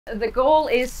The goal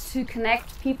is to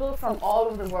connect people from all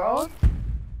over the world.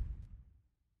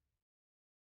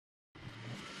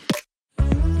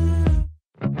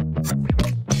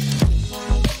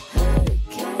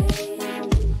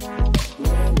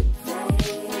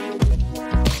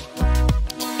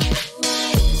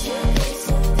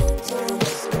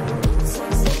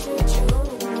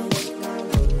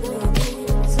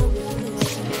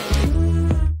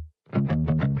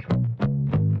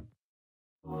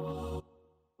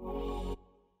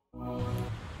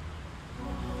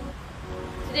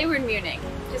 Today we're in Munich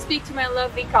to speak to my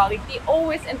lovely colleague, the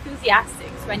always enthusiastic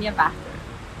Svenja Wachtel.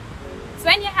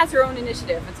 Svenja has her own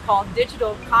initiative. It's called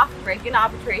Digital Coffee Break in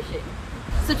Arbitration.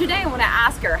 So today I want to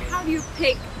ask her, how do you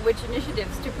pick which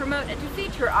initiatives to promote and to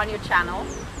feature on your channel,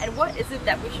 and what is it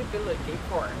that we should be looking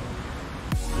for?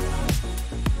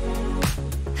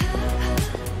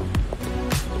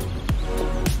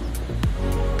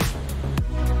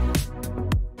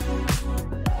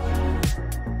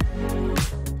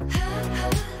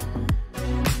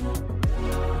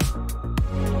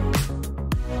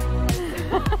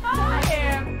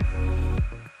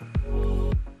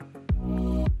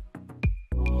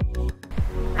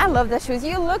 I love the shoes.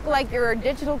 You look like your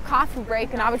digital coffee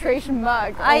break and arbitration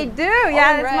mug. I do,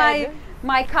 yeah. It's red.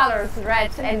 my colors,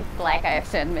 red and black, I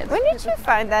have to admit. When did you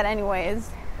find that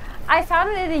anyways? I found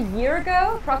it a year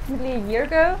ago, approximately a year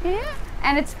ago. Yeah.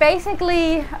 And it's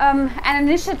basically an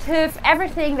initiative,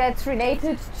 everything that's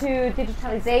related to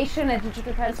digitalization and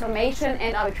digital transformation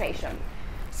and arbitration.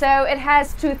 So it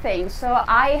has two things. So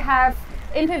I have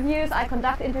interviews, I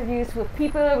conduct interviews with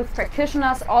people, with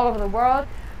practitioners all over the world,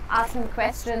 asking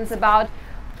questions about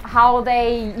how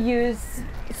they use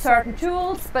certain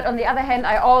tools, but on the other hand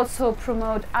I also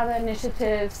promote other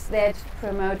initiatives that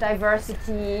promote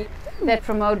diversity, that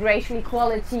promote racial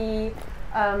equality.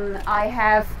 I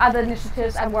have other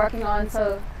initiatives I'm working on,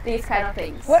 so these kind of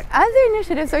things. What other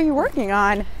initiatives are you working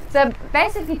on? So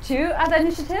basically two other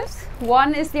initiatives.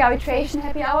 One is the Arbitration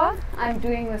Happy Hour I'm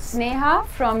doing with Sneha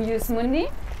from US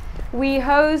We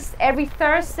host every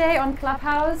Thursday on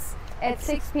Clubhouse at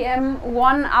 6 p.m.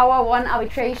 1 hour, one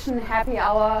arbitration happy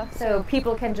hour, so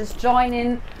people can just join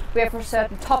in. We have a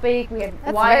certain topic, we have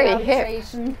wide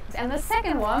arbitration. And the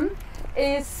second one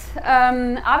is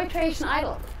Arbitration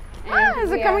Idol.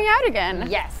 Is it coming out again?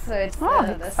 Yes, so it's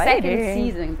the second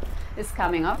season is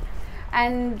coming up.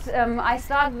 And I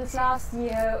started this last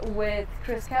year with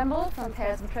Chris Campbell from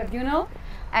Terrorism Tribunal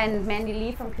and Mandy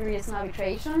Lee from Careers in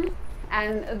Arbitration.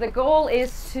 And the goal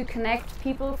is to connect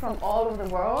people from all over the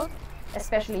world,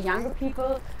 especially younger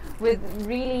people, with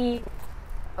really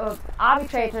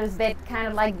arbitrators that kind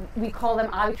of like, we call them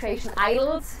arbitration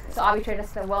idols. So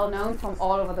arbitrators that are well known from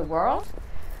all over the world.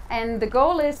 And the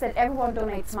goal is that everyone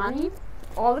donates money.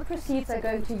 All the proceeds are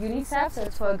going to UNICEF, so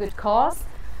it's for a good cause.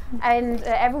 And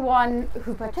everyone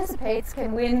who participates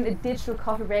can win a digital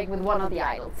coffee break with one of the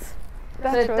idols.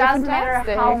 That's so it really doesn't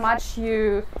fantastic. matter how much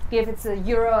you give, it's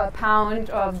 €1, a pound,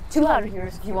 or 200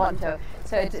 euros if you want to.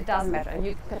 So it doesn't matter.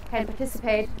 You can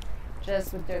participate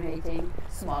just with donating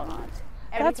a small amount.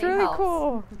 That's really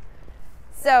cool.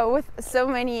 So with so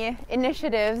many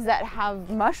initiatives that have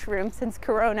mushroomed since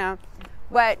Corona,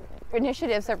 what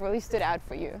initiatives have really stood out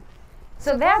for you?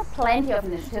 So there are plenty of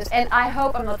initiatives, and I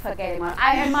hope I'm not forgetting one.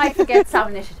 I might forget some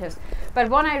initiatives, but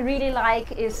one I really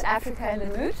like is Africa in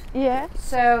the Mood. Yeah.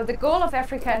 So the goal of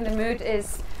Africa in the Mood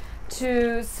is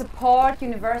to support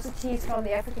universities from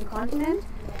the African continent,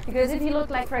 because if you look,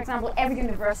 like for example, every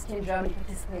university in Germany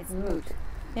participates in the Mood,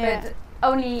 but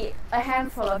only a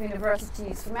handful of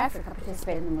universities from Africa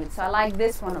participate in the Mood. So I like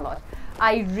this one a lot.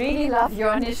 I really love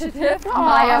your initiative,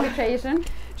 myArbitration,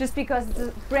 just because it's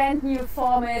a brand new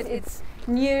format. It's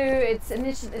new, it's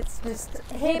just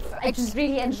hip. I just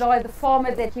really enjoy the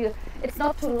format that it's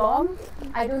not too long.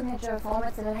 I don't enjoy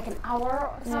formats that are like an hour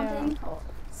or something. Yeah. Or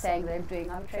saying that I'm doing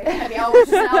arbitration happy hour, which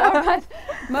is an hour, but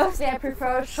mostly I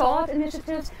prefer short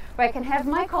initiatives where I can have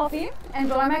my coffee,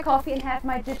 enjoy my coffee, and have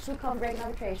my digital coffee break in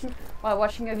arbitration while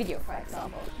watching a video, for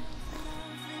example.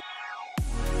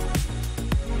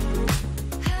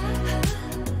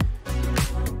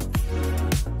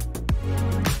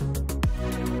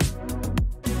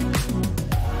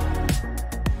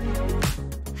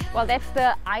 Well, that's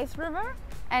the ice river,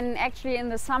 and actually in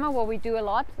the summer what we do a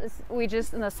lot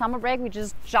is in the summer break we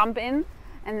just jump in,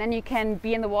 and then you can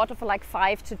be in the water for like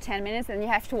 5 to 10 minutes, and you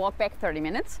have to walk back 30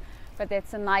 minutes. But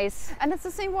that's a nice... And it's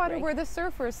the same water where the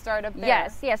surfers start up there.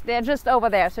 Yes, they're just over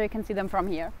there, so you can see them from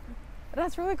here.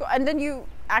 That's really cool. And then you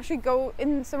actually go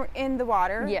in the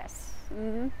water? Yes.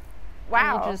 Mm-hmm.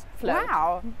 Wow. And you just float.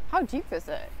 Wow. How deep is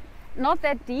it? Not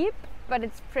that deep, but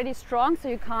it's pretty strong, so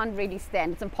you can't really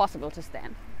stand. It's impossible to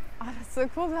stand. Oh, that's so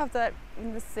cool to have that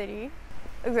in the city.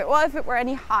 Okay, well, if it were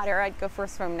any hotter, I'd go for a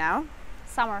swim now.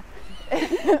 Summer.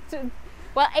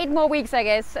 Well, 8 more weeks, I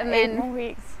guess, and 8 then more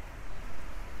weeks.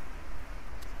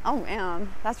 Oh man,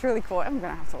 that's really cool. I'm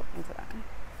gonna have to look into that.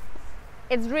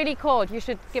 it's really cold. You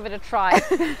should give it a try.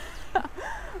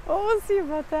 Oh, we'll see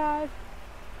about that.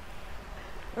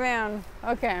 Man,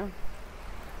 okay.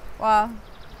 Well,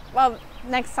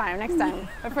 next time.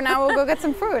 But for now, we'll go get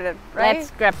some food, right?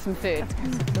 Let's grab some food.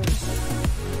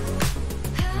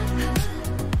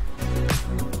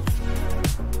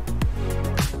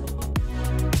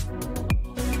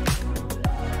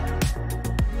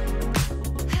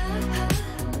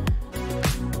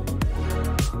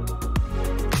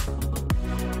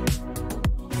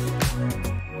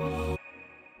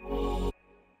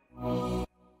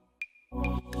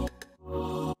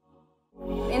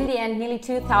 In the end, nearly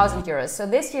 2,000 euros. So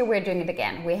this year we're doing it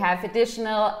again. We have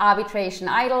additional arbitration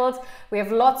idols. We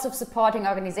have lots of supporting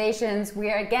organizations. We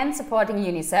are again supporting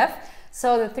UNICEF.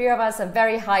 So the 3 of us are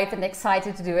very hyped and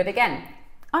excited to do it again.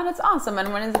 Oh, that's awesome.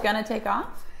 And when is it gonna take off?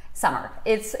 Summer.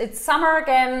 It's summer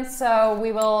again, so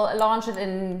we will launch it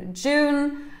in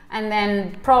June, and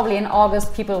then probably in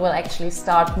August people will actually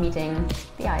start meeting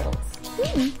the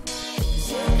idols.